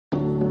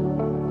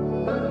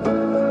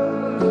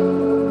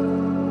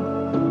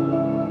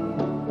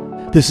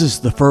This is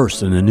the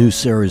first in a new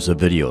series of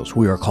videos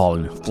we are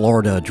calling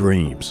Florida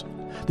Dreams.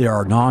 They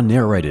are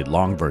non-narrated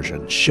long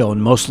versions showing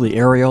mostly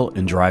aerial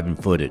and driving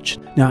footage,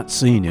 not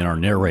seen in our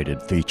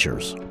narrated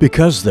features.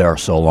 Because they are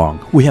so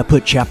long, we have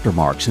put chapter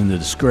marks in the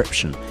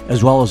description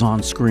as well as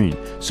on screen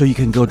so you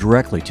can go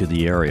directly to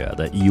the area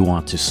that you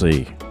want to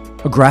see.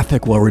 A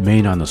graphic will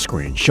remain on the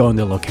screen showing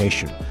the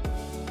location.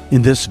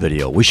 In this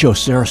video, we show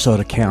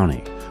Sarasota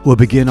County. We'll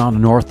begin on the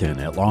north end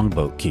at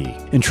LongBoat Key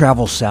and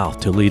travel south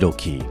to Lido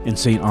Key and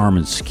St.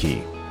 Armands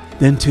Key,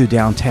 then to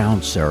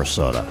downtown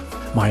Sarasota,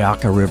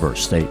 Myakka River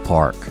State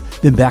Park,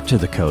 then back to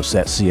the coast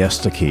at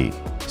Siesta Key,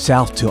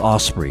 south to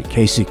Osprey,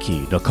 Casey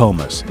Key,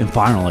 Nokomis, and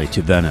finally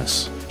to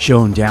Venice,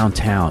 showing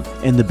downtown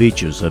and the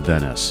beaches of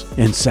Venice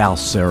in South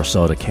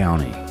Sarasota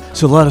County.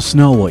 So let us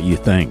know what you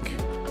think.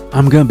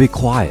 I'm going to be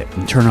quiet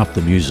and turn up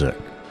the music,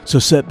 so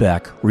sit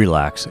back,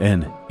 relax,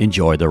 and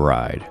enjoy the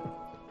ride.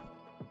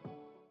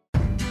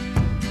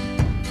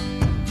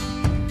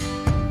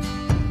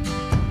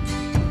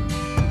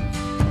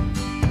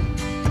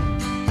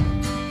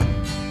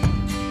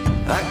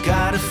 I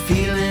got a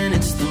feeling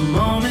it's the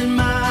moment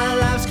my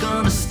life's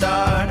gonna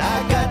start.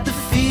 I got the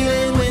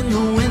feeling when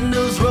the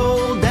windows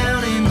roll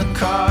down in the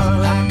car.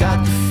 I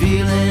got the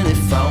feeling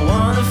if I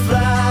wanna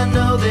fly, I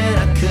know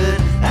that I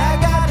could. I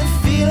got a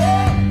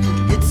feeling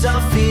it's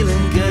all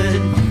feeling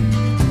good.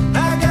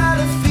 I got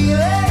a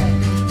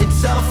feeling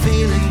it's all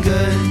feeling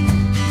good.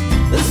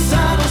 The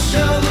sun will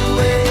show the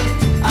way,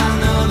 I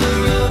know the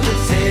road to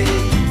take.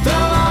 Throw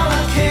all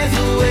our cares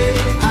away,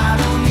 I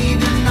don't need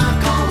to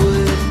knock on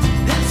wood.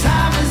 The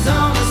time is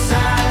on the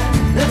side,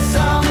 let's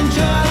all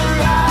enjoy the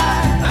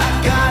ride. I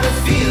got a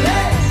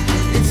feeling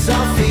it's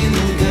all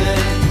feeling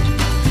good.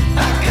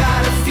 I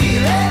got a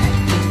feeling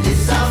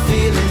it's all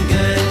feeling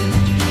good.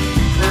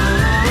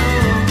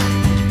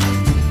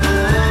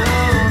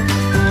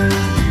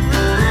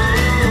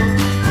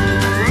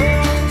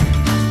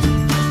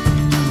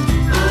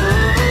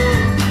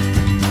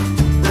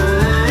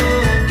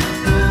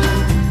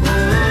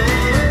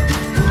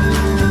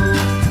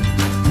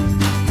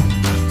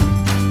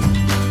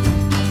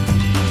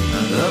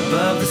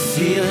 Above the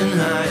ceiling,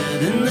 higher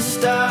than the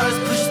stars,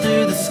 push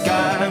through the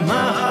sky.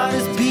 My heart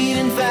is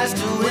beating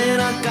faster when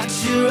I got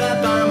you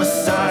right by my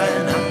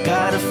side. I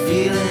got a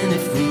feeling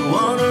if we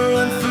wanna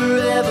run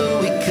forever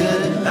we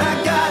could.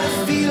 I got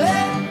a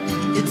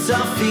feeling it's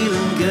all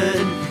feeling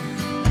good.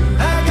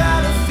 I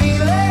got a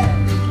feeling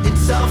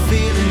it's all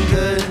feeling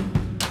good.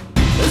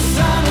 The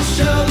sun will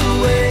show the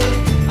way,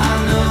 I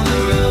know the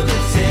road to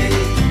take.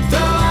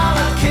 Throw all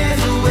our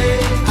cares away,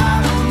 I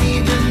don't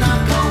need to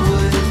knock on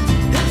wood.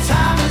 The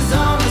time is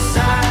on the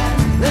side,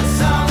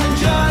 let's all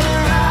enjoy the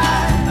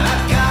ride. I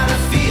got a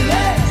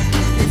feeling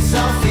it's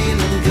all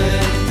feeling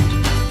good.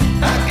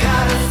 I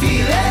got a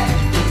feeling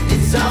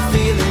it's all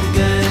feeling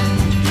good.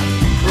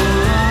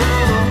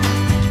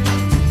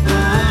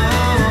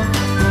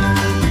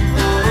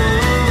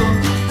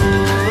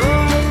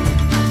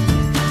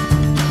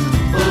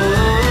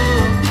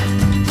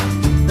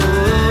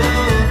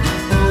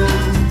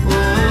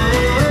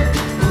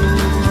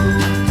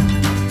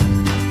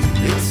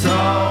 It's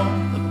all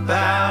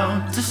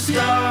about to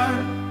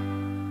start.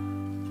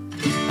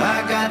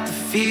 I got the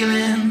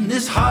feeling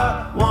this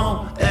heart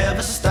won't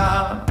ever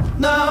stop.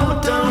 No,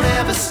 don't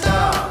ever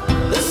stop.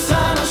 The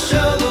sun will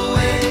show the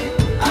way,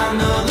 I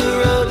know the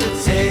road to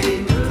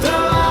take.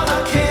 Throw all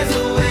our cares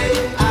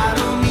away, I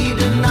don't need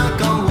to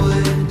knock on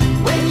wood.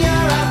 When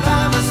you're right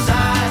by my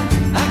side,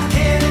 I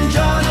can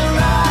enjoy the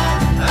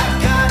ride. I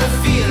got a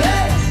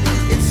feeling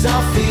it's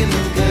all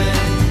feeling good.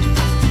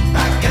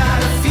 I got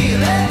a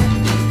feeling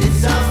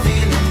it's all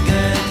feeling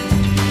good.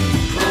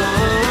 Oh,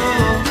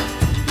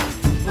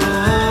 oh,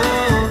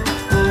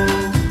 oh, oh,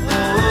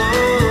 oh,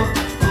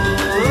 oh.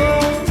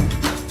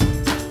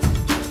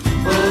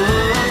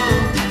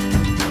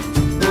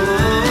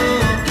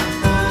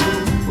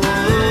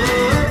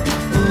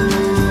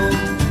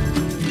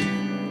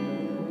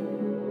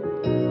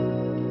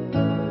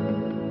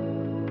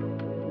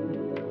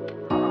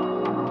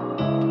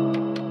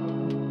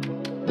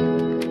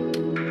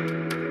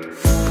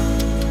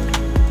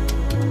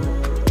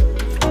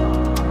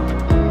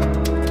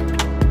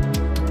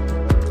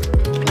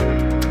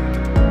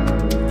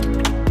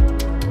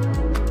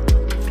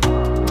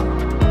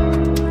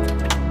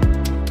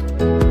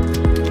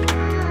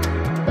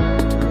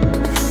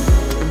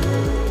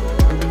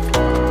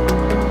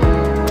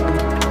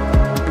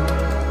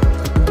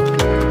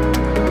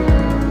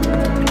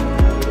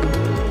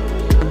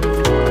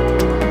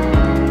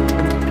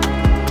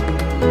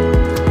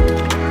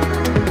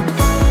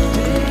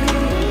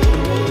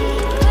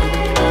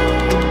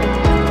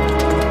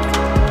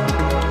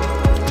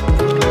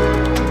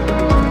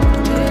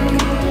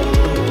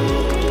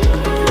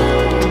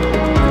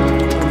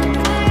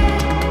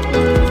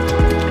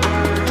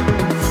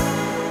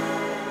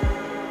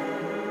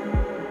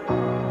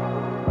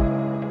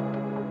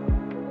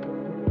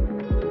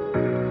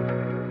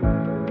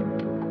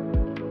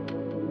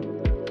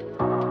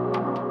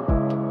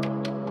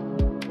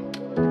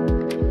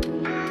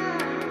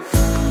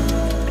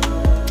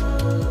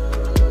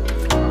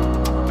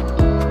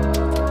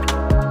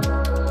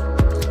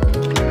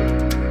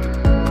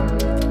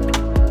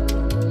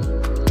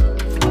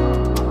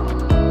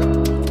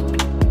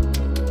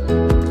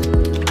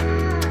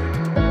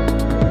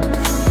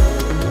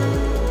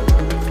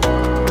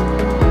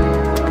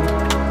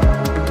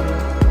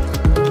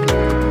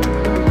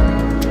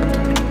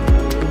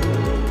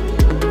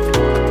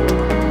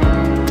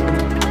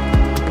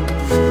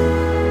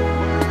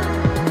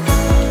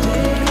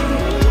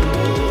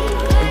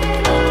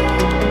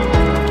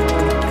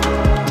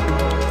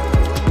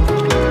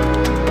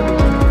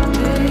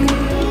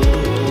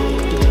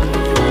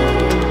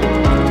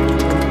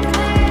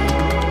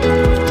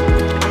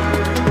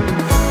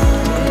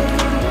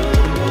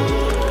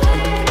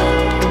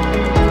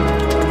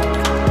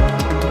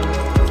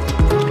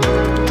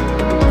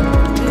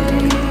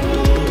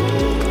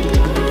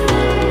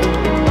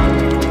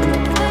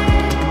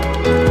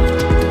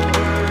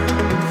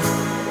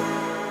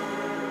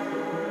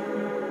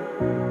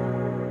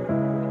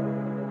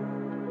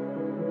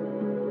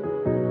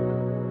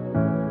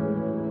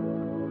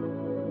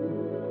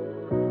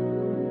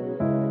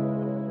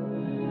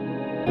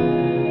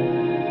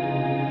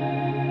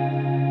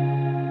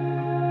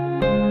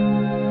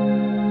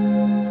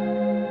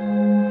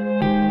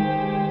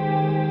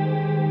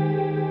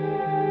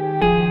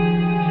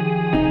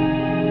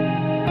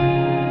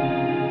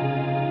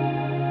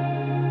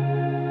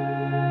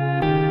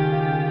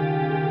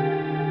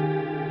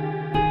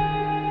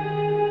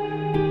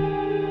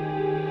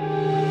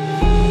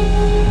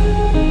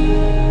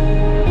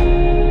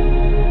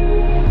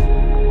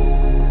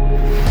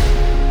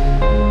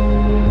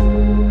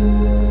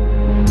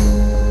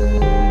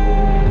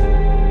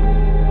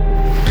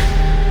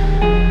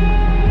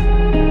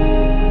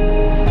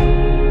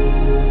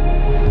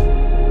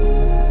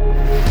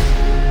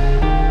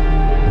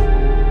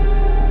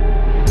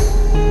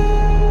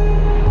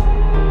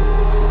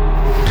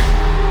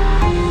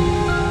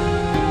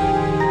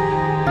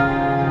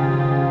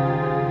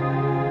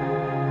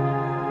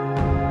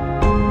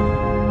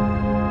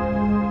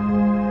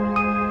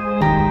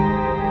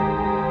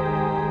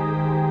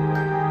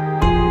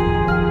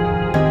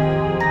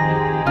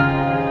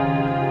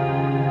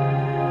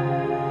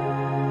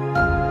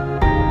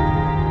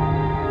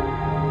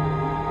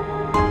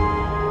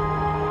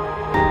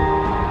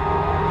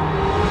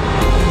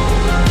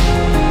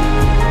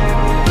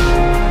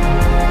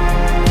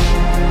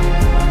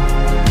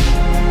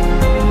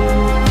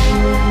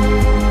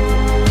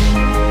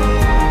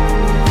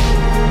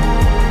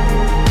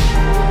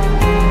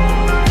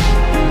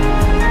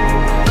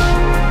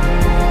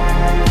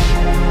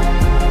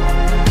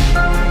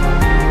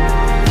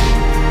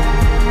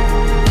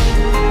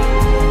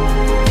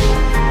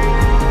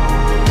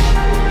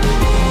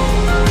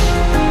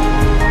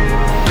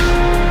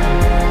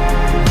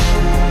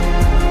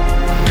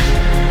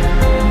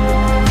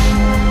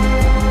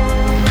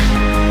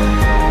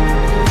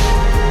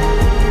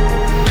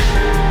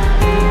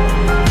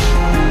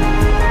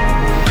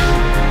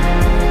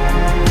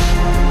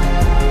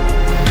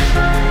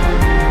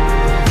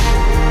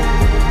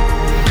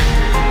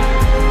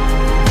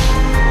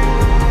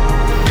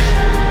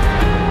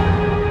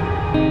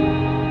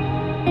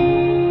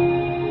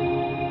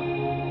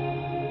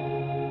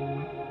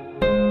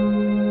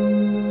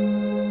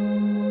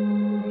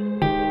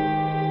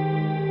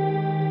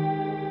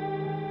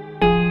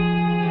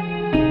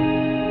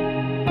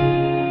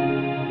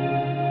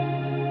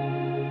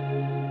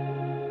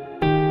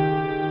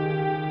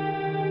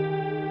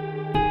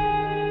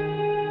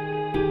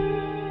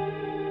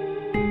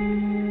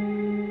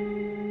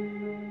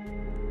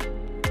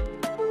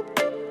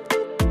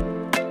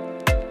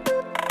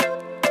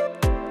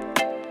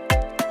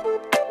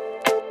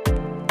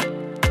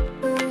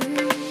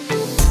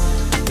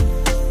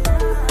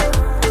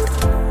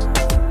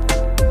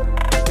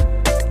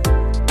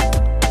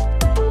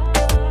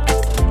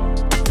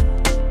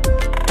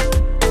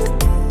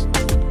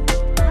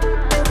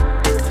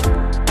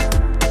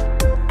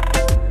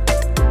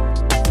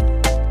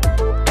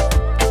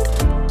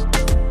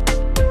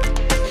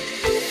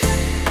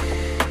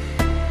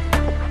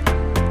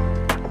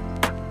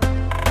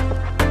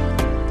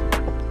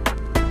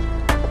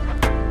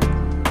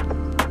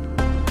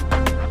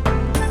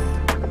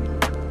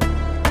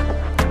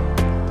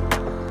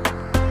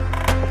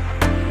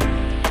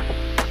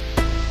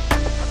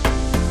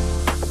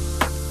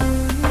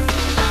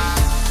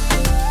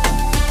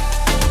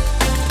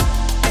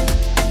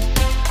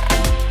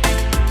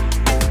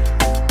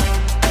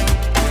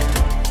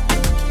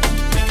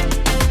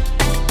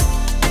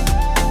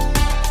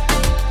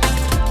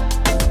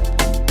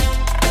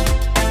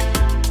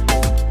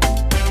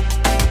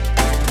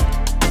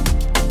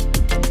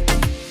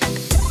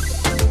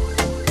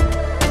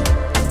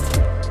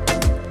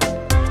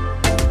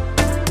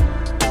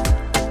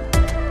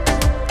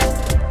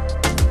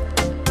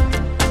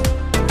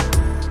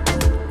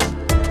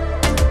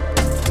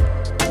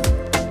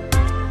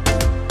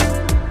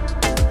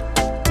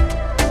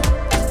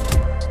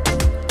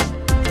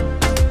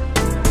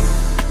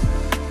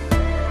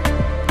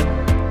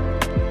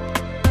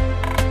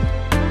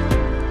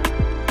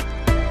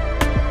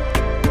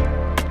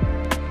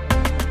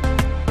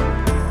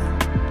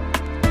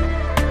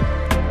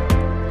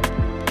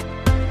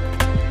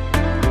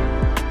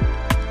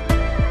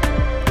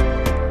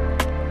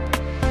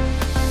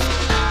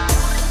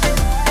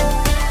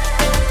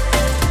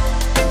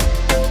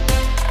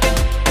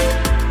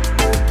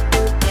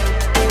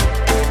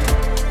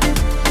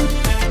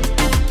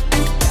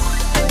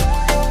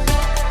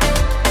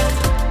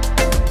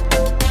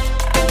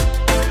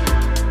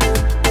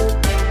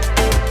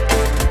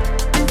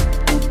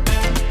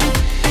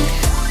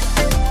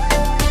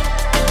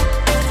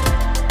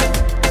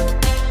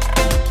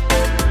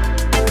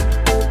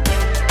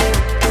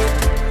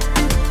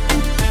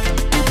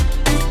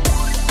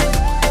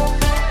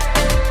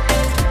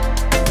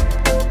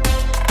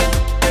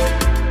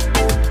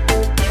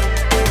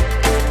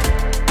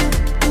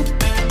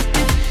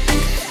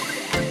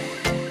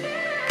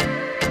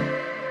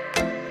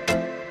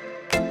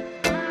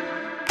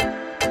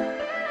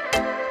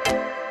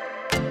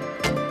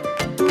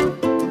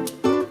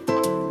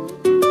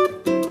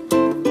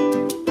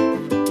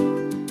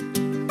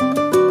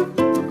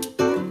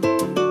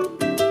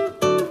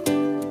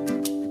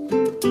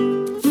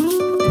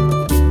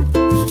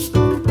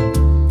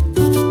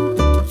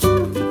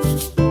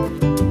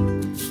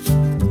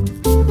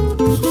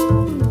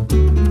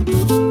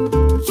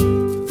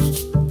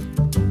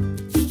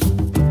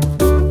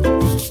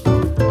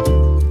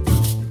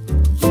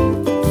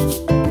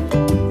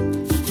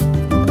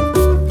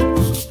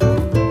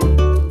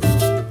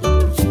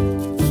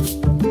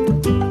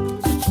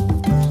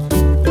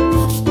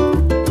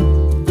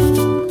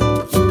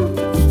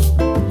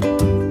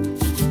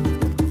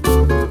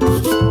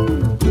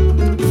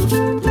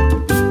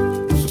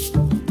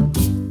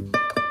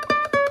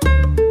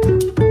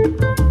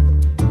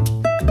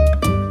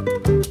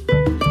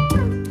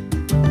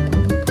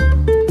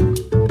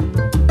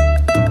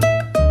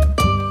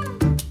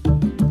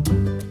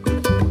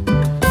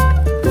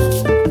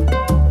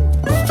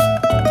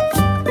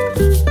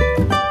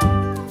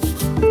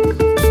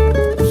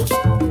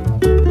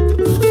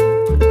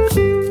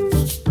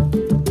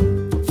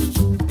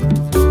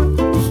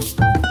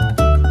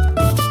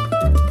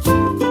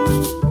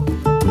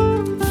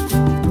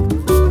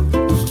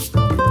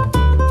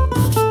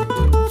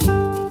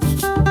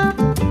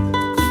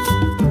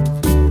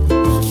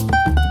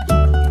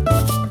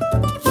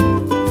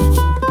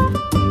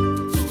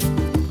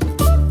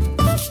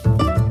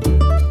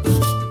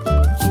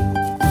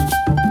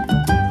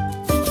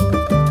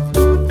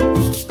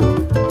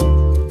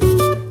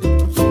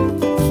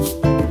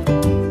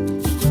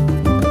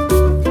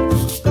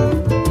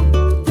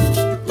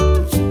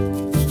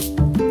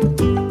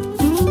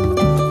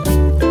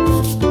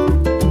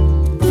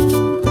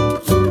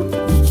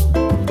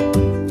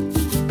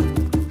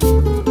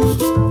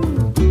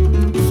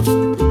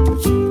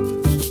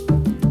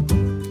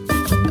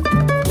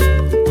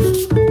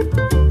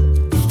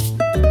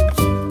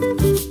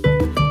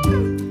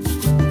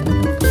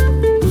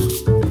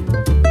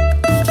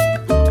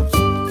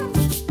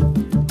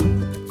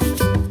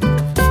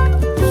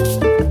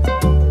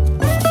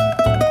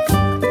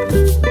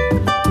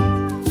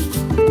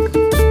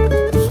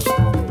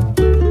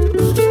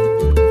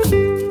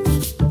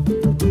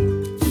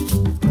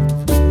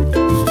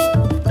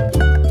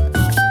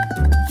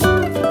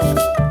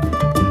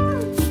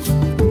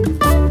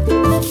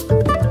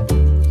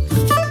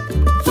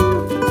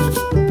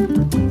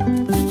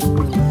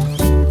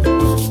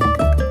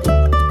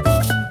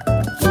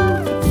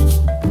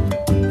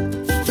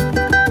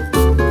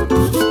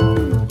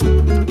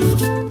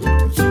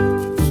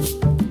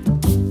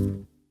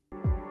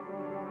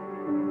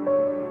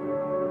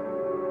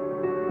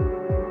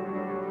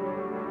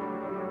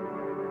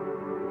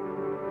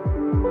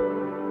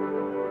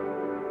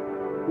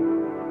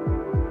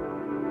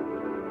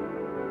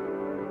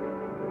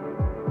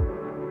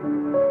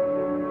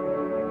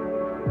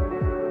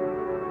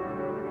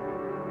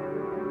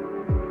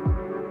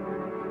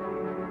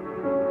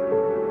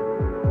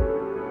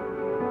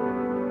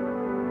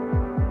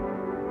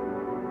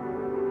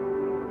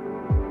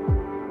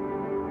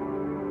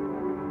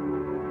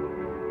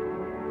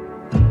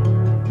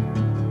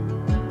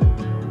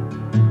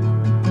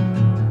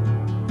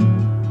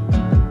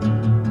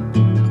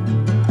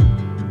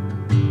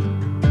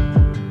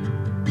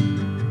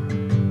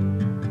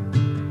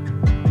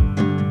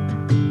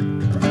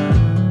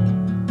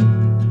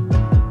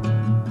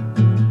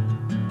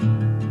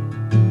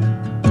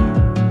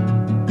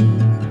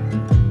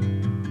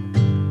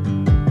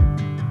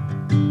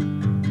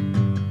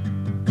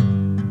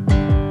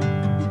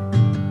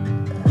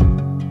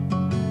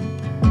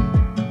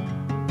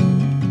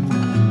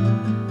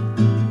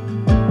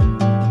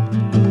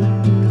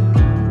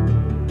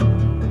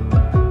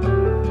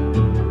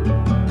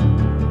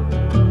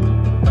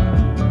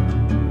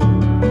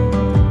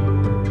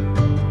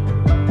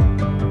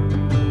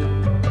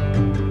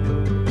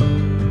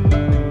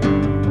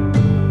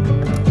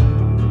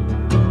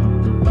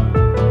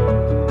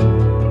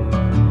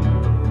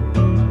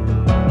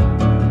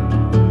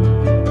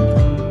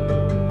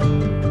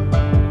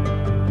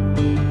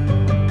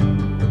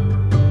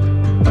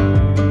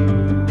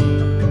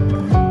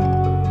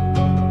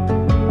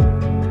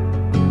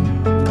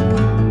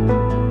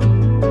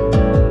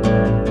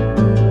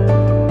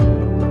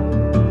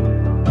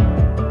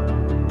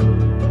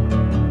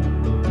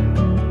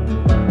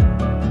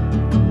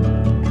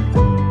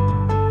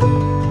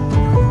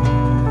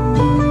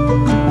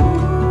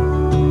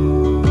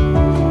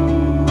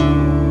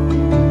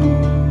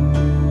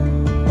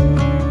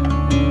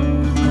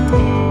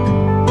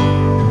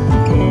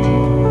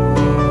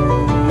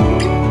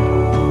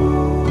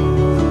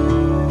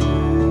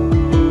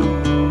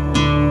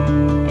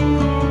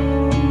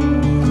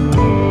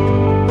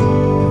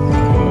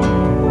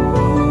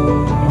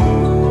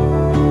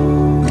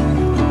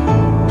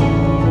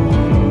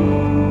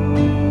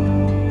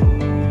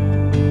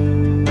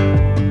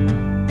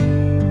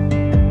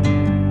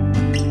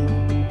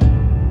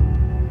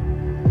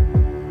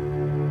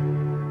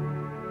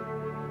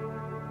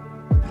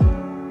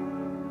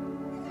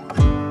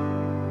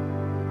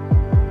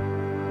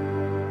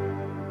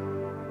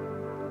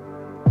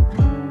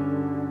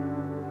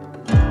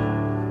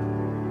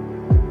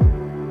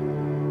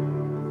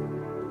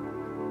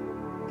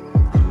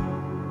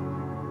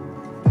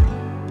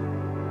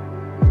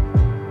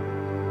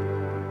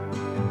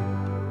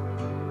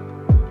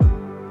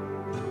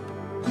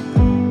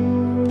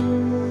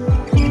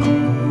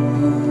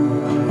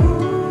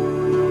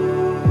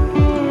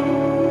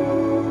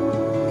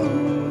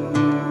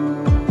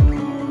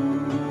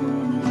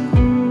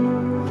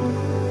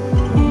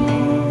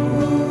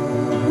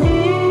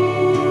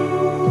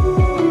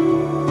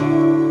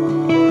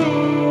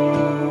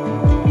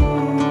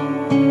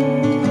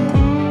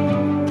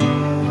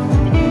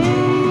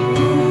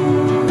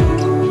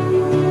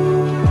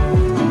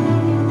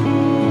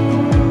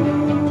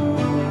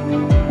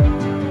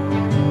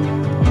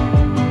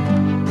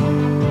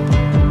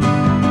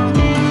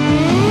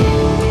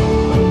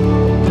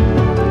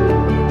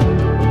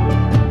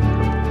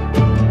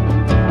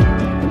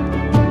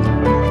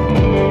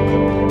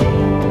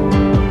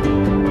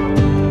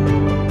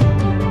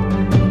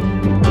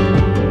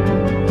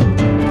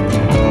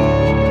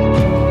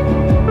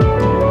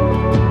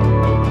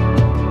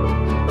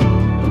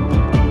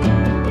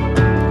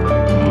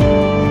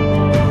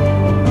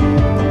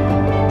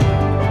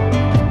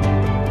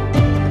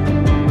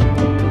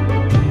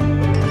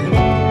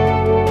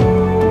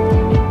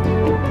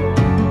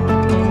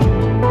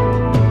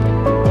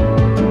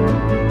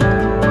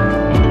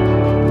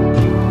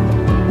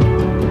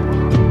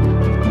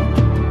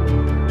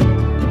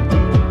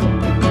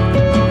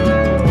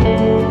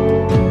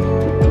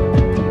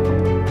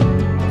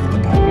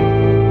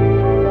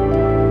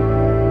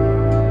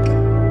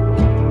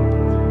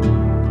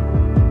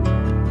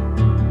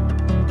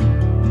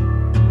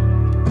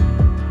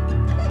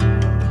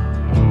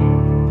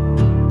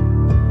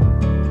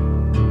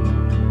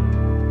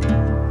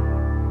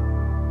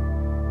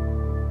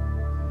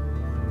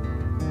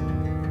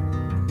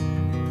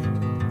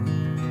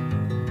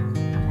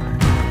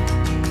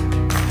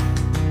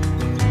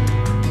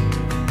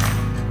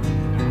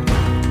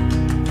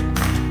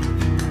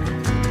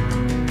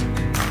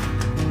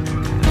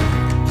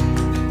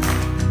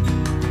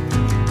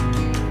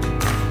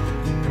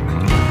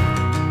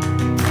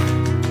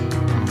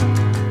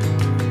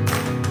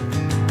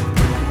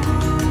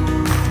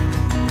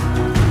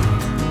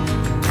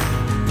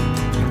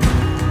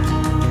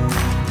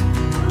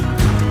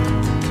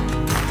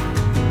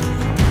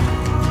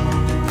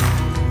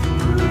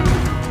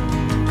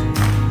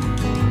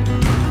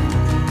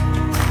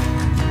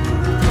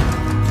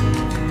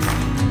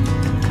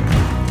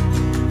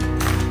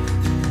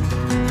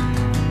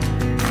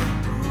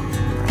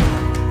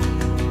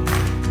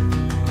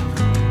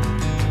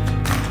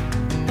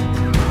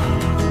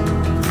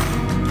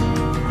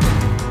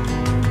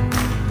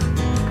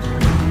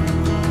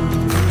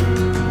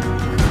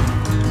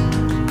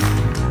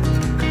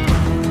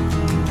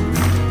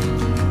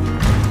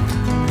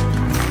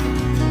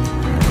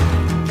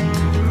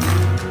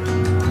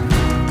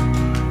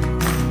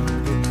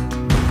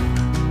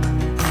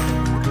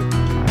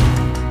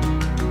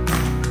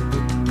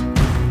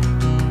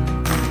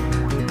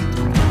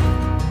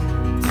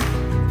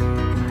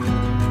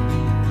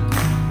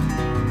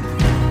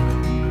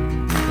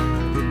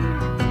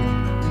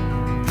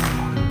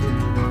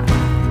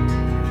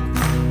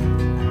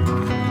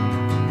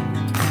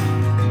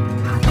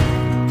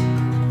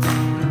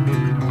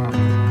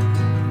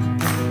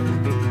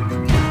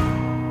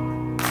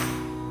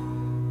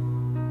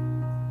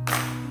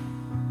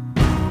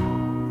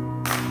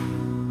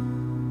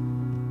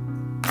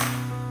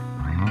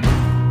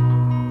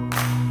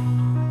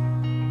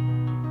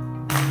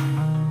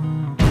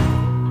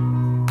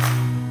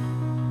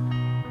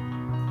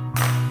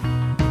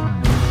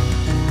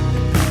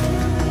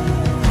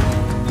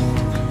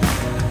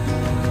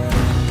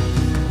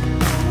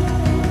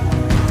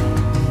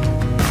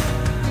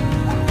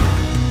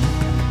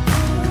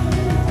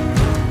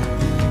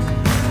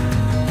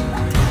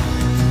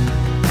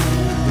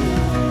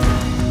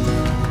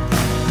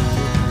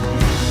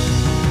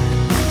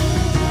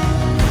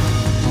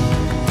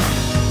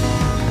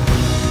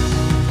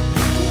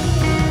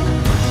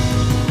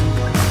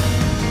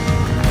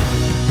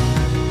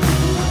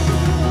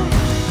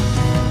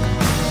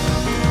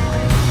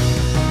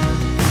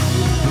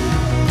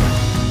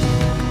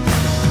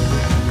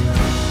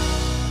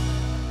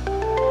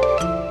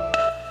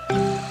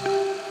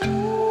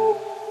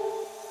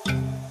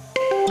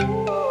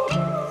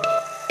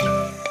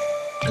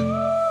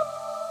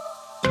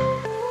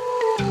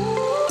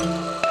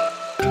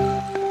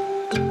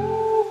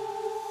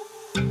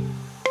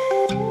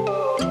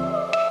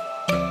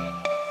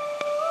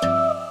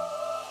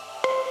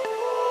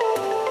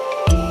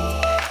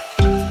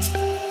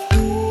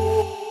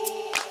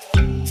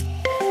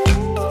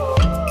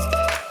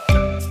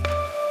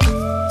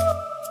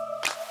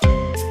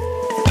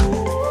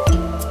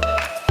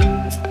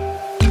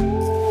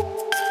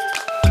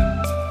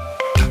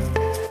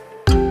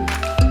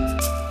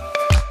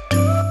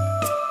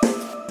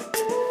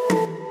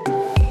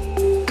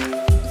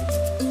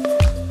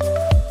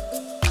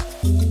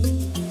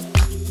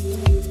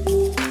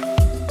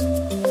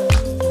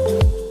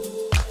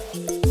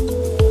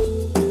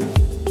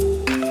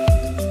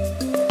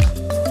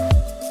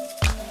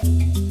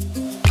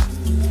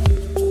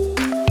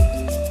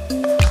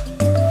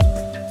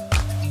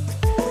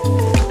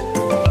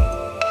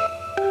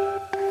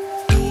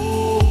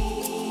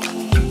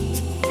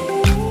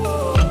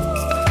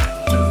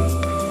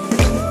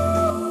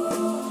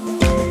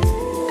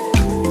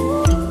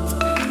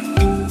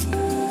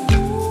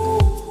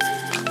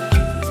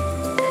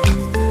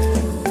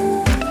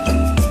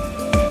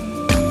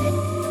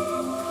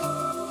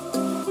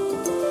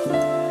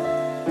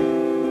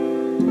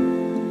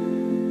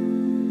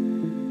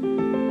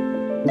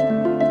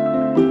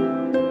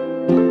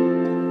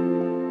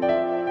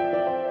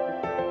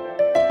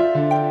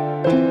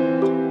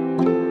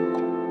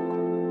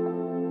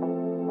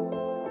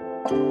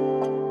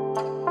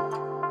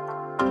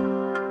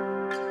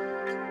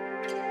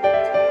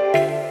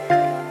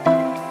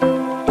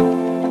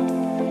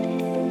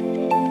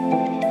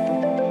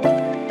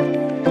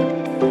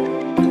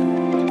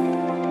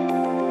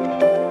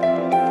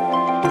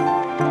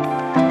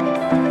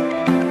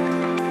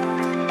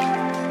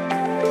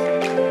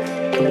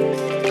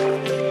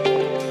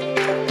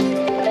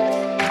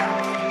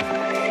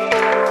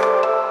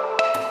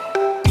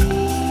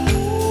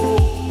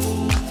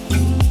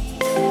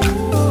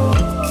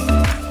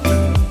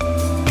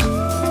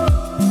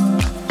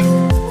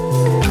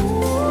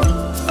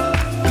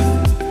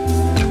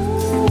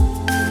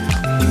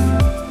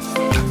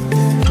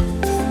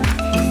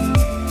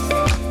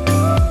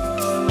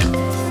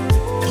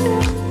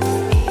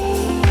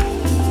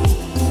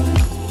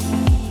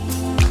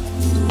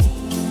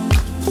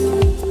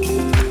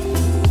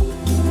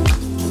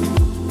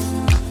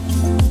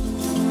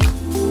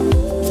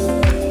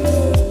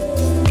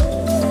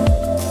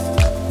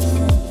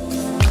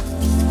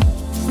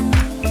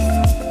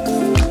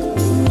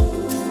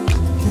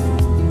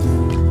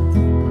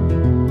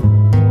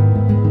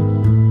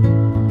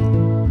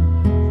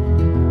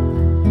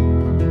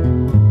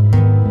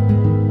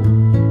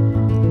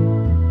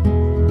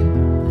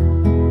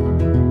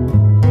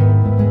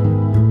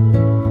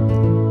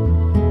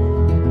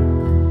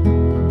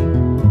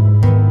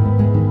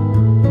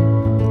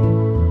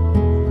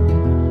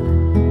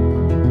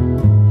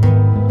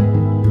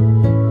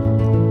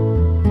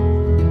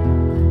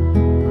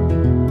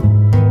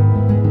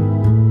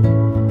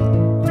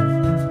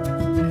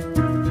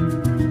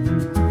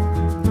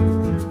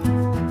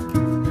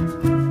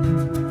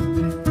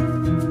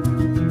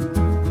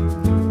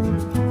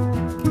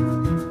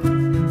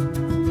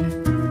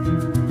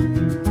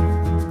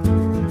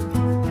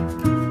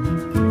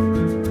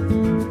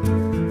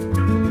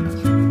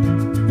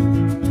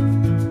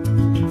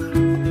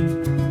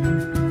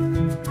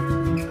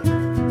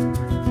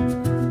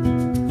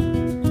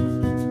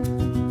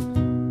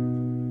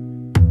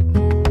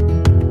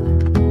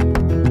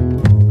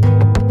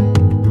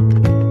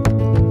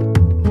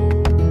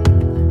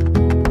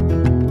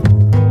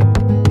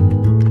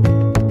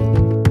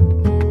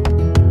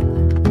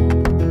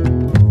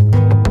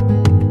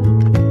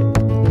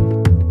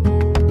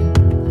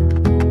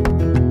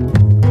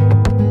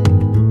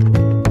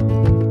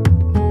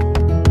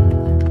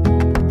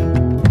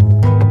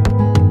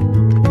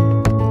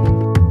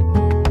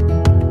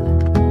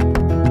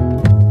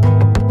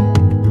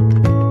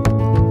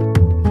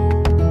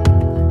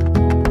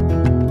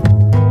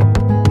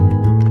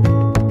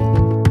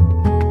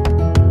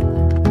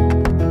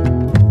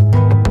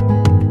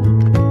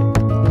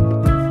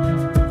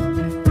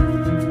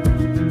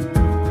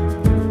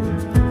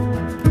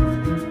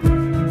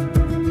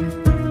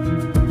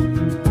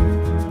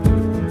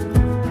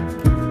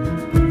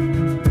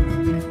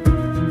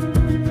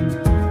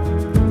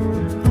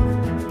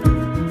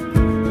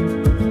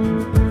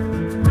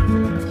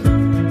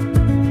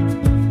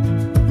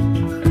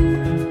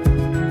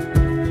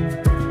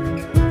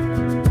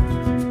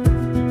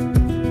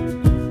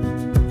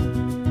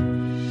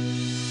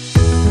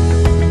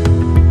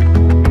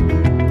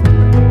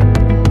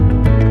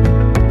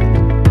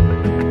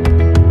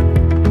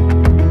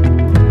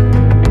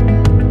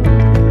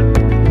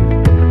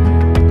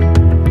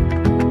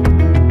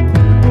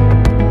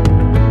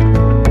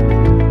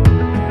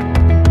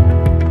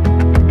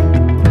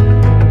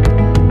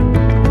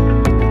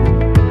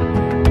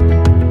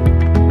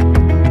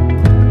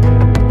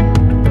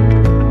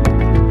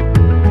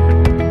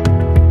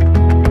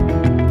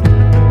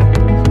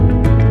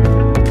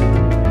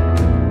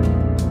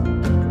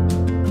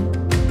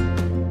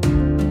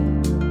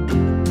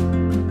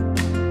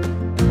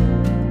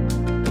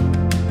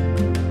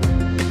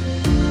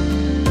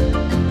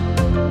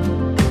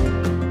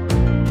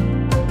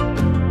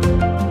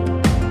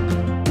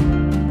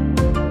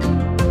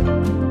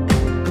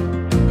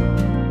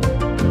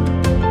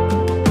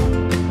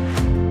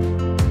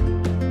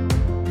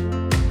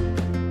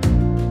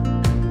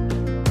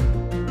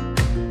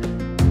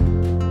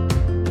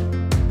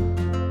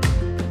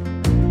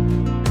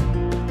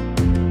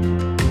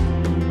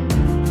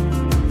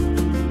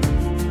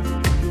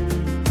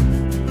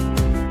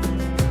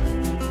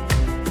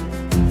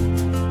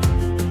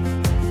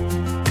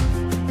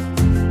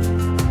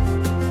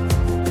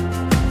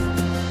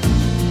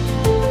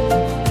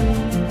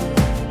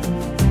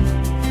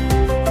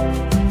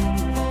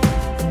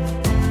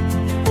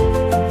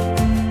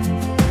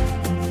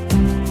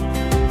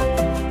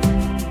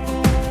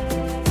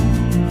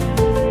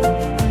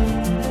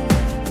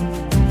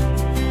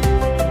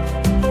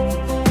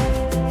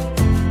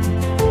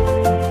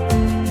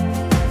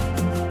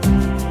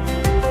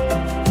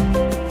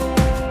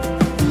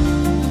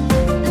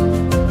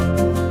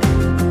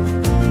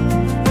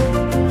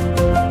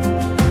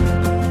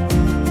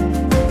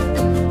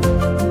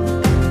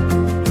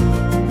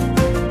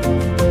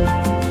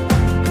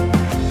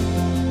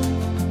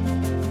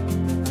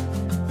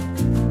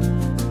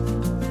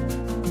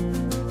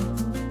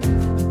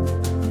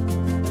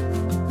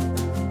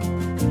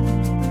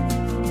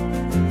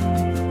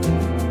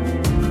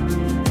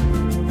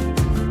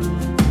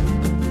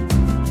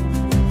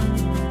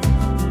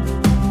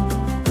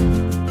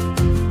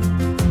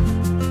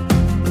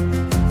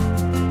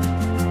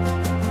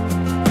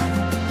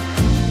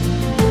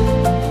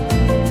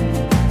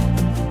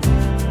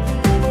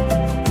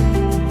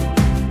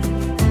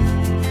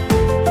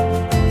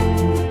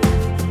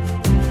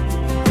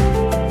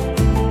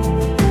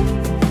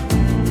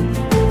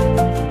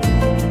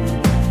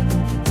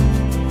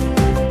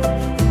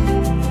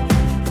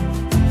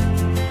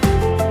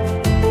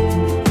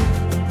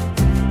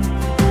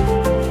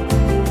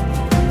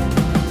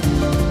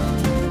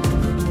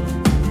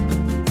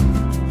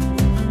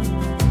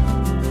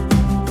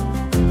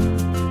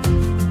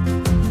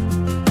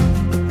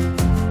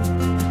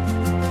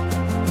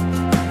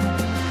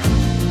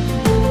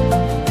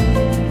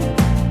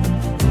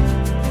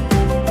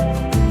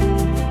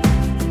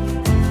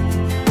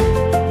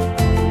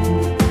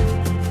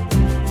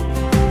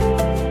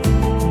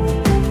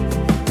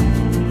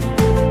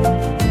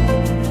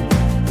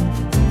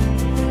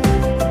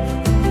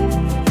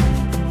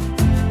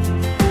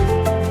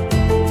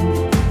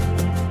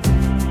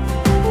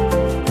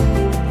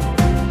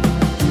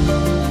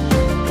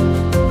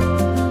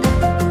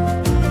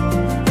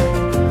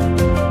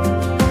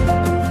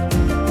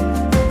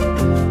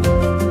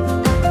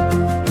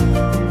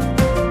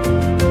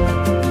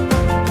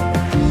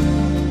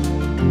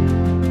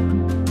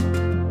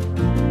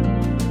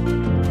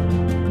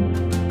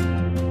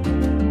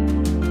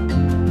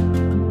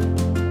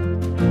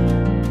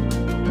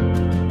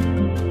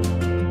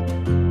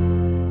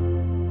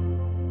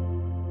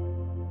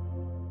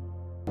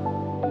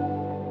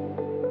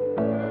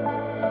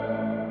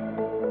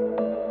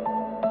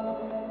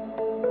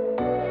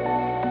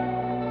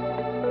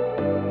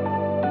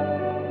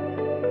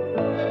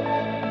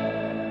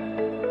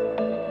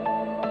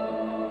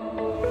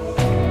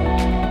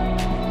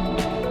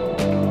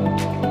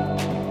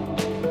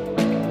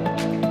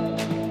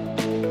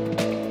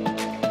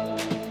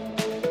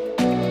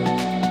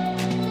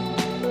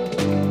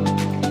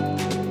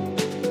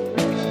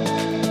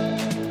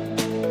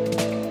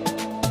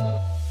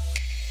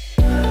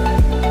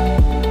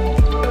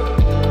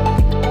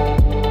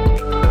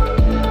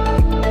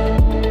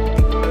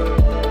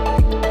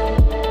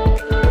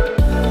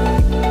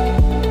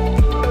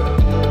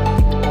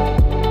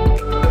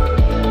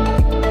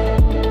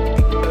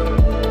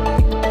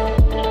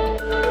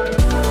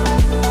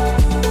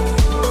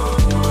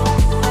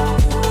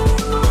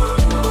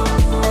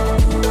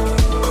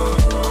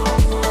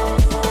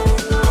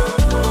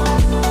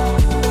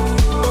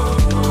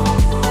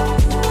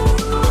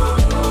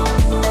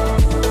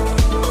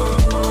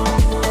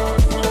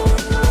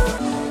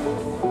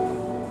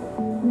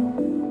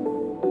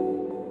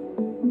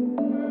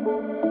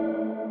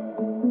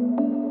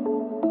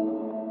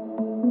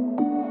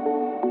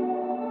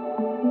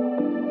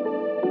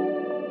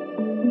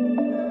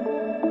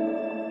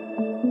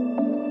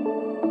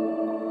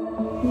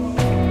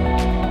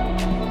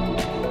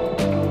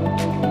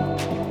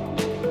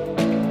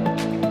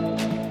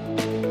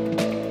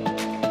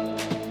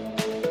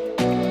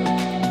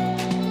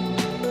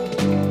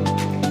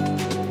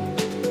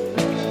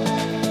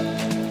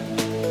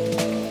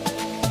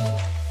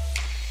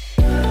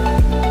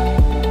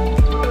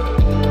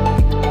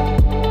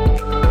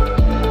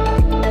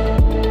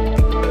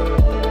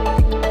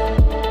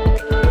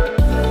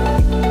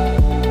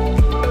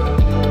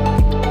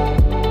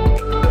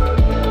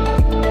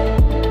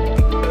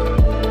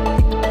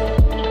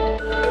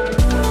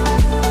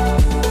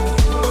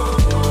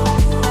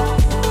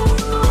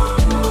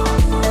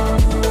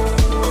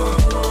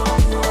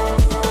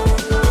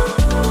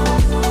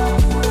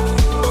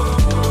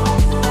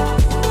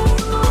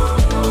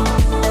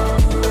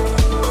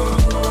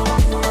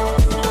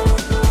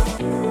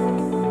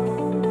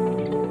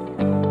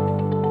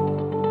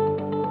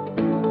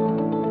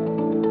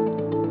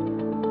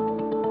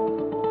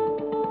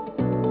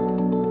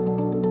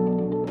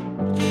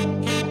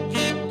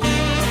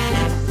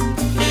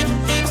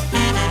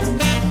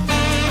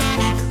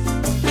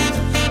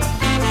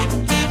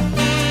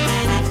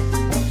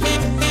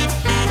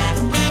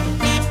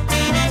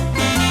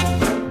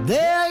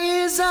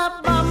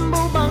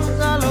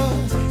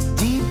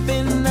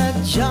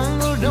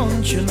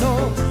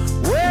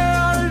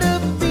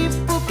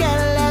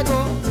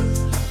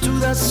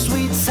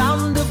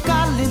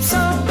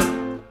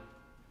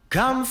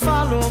 Come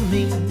follow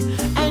me,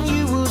 and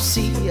you will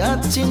see a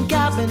tin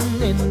cabin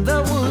in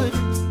the wood.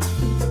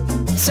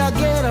 It's a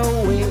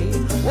getaway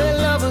where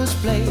lovers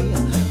play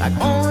like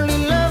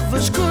only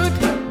lovers could.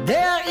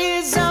 There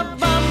is a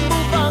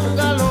bamboo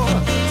bungalow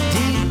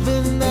deep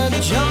in the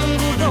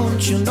jungle,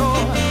 don't you know,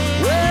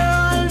 where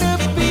all the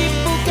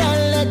people can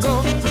let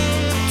go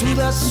to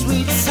the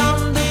sweet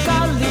sound of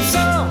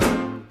calypso.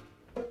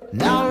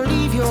 Now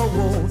leave your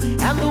woe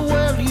and the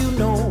world you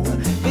know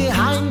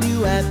behind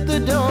you at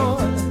the door.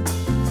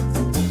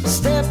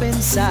 Step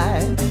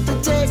inside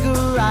to take a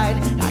ride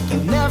like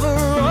you've never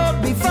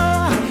rode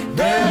before.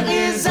 There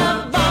is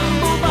a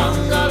bamboo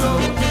bungalow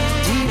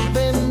deep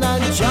in the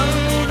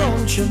jungle,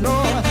 don't you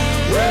know,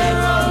 where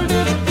all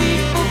the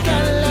people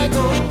can let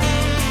go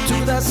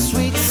to the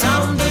sweet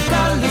sound of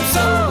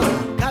calypso.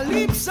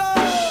 Calypso.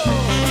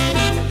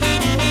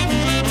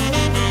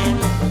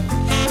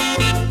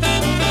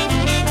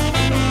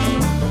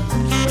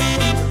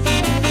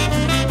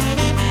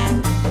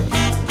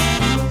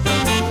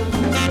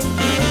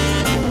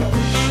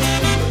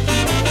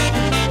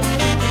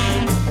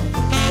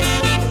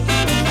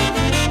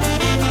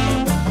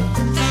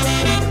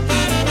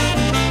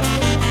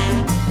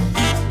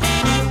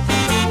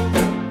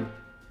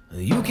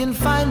 You can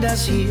find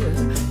us here,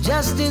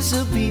 just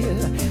disappear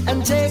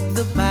and take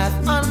the path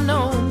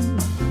unknown.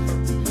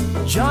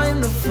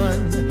 Join the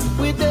fun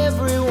with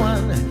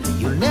everyone,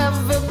 you'll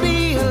never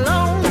be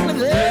alone.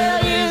 There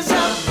is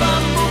a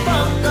bamboo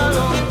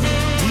bungalow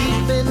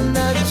deep in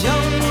the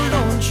jungle,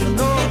 don't you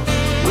know,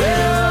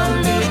 where all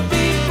the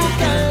people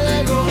can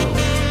let go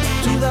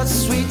to the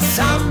sweet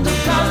sound of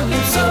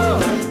calypso.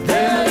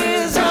 There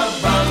is a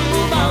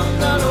bamboo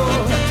bungalow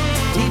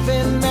deep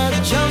in the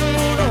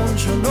jungle, don't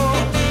you know,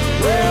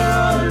 where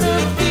all the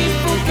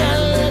people can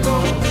let go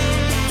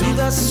to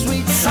the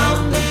sweet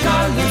sound of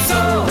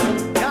calypso.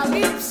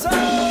 Calypso.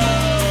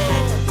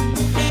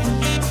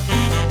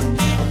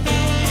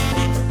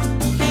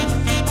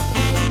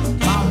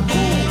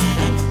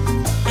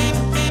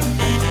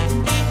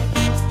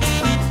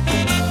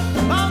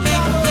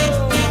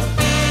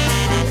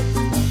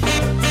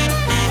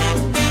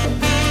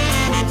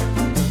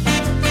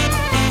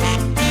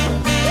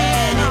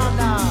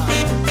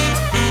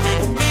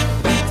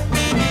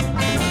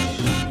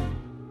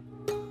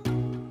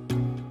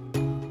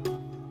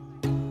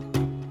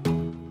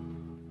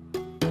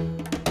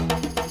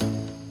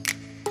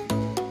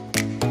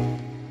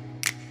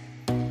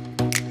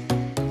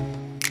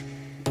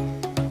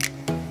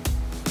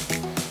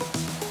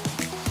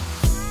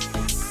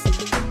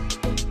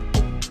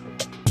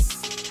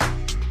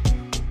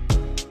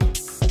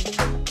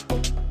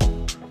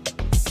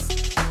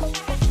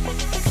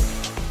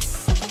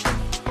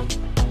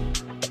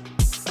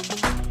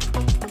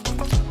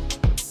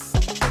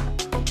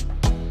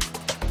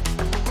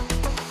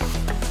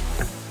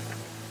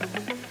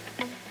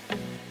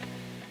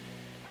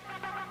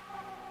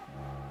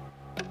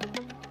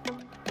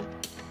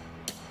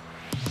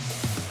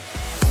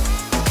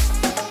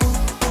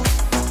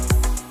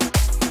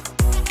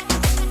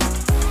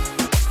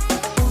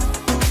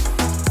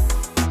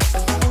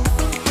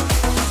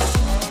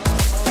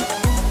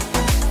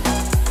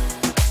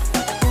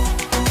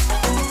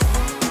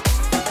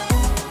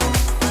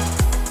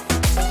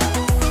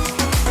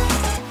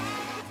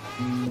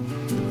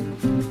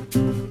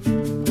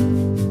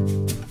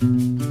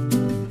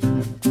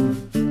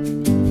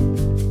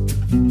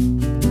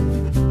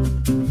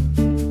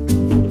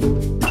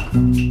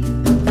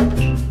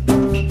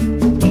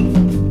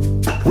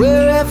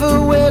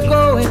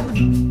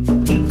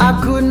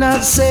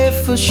 Not say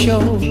for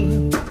sure,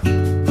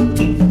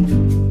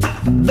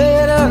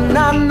 better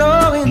not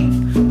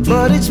knowing,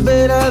 but it's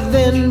better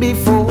than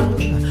before.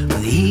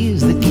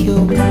 Here's the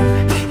cure.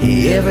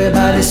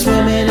 Everybody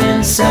swimming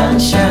in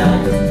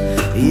sunshine,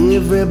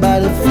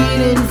 everybody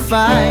feeling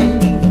fine,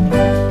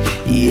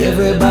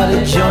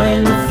 everybody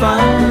join the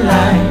fun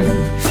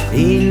line,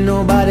 ain't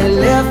nobody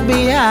left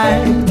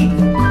behind.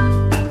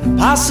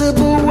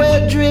 Possible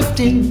we're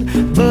drifting,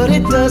 but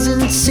it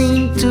doesn't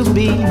seem to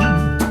be.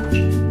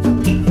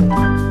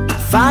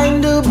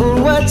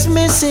 Findable what's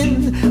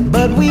missing,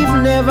 but we've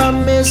never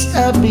missed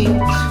a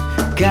beat.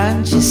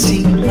 Can't you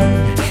see?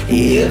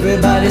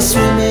 Everybody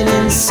swimming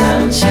in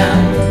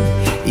sunshine,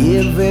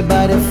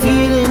 everybody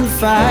feeling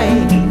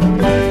fine,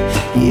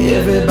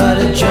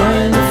 everybody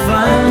join the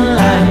fun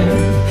line,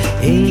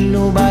 ain't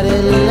nobody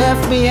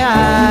left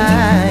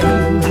behind.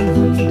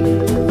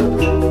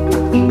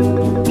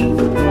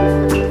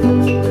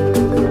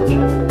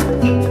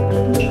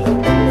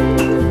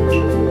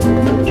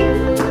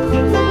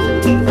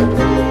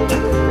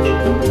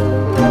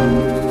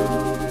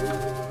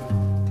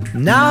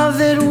 Now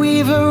that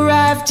we've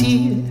arrived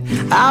here,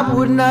 I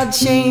would not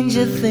change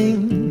a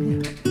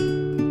thing.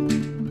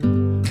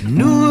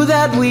 Knew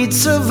that we'd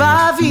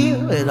survive here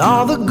and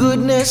all the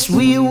goodness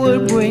we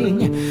would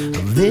bring.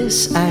 Of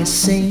this I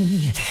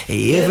sing.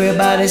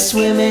 Everybody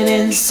swimming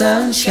in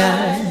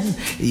sunshine,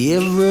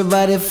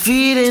 everybody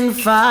feeling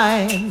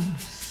fine,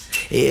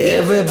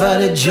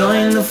 Everybody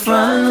join the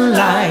front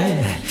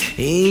line.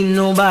 Ain't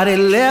nobody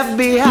left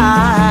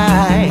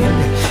behind.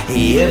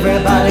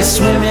 Everybody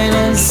swimming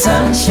in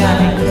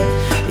sunshine.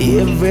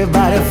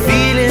 Everybody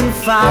feeling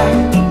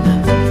fine.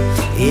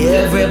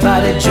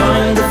 Everybody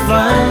join the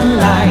front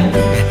line.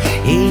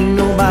 Ain't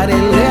nobody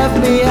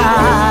left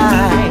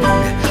behind.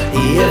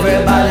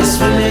 Everybody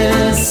swimming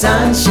in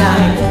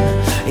sunshine.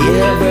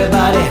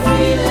 Everybody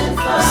feeling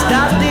fine.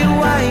 Stop the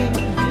wine.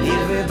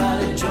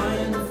 Everybody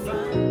join the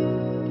front.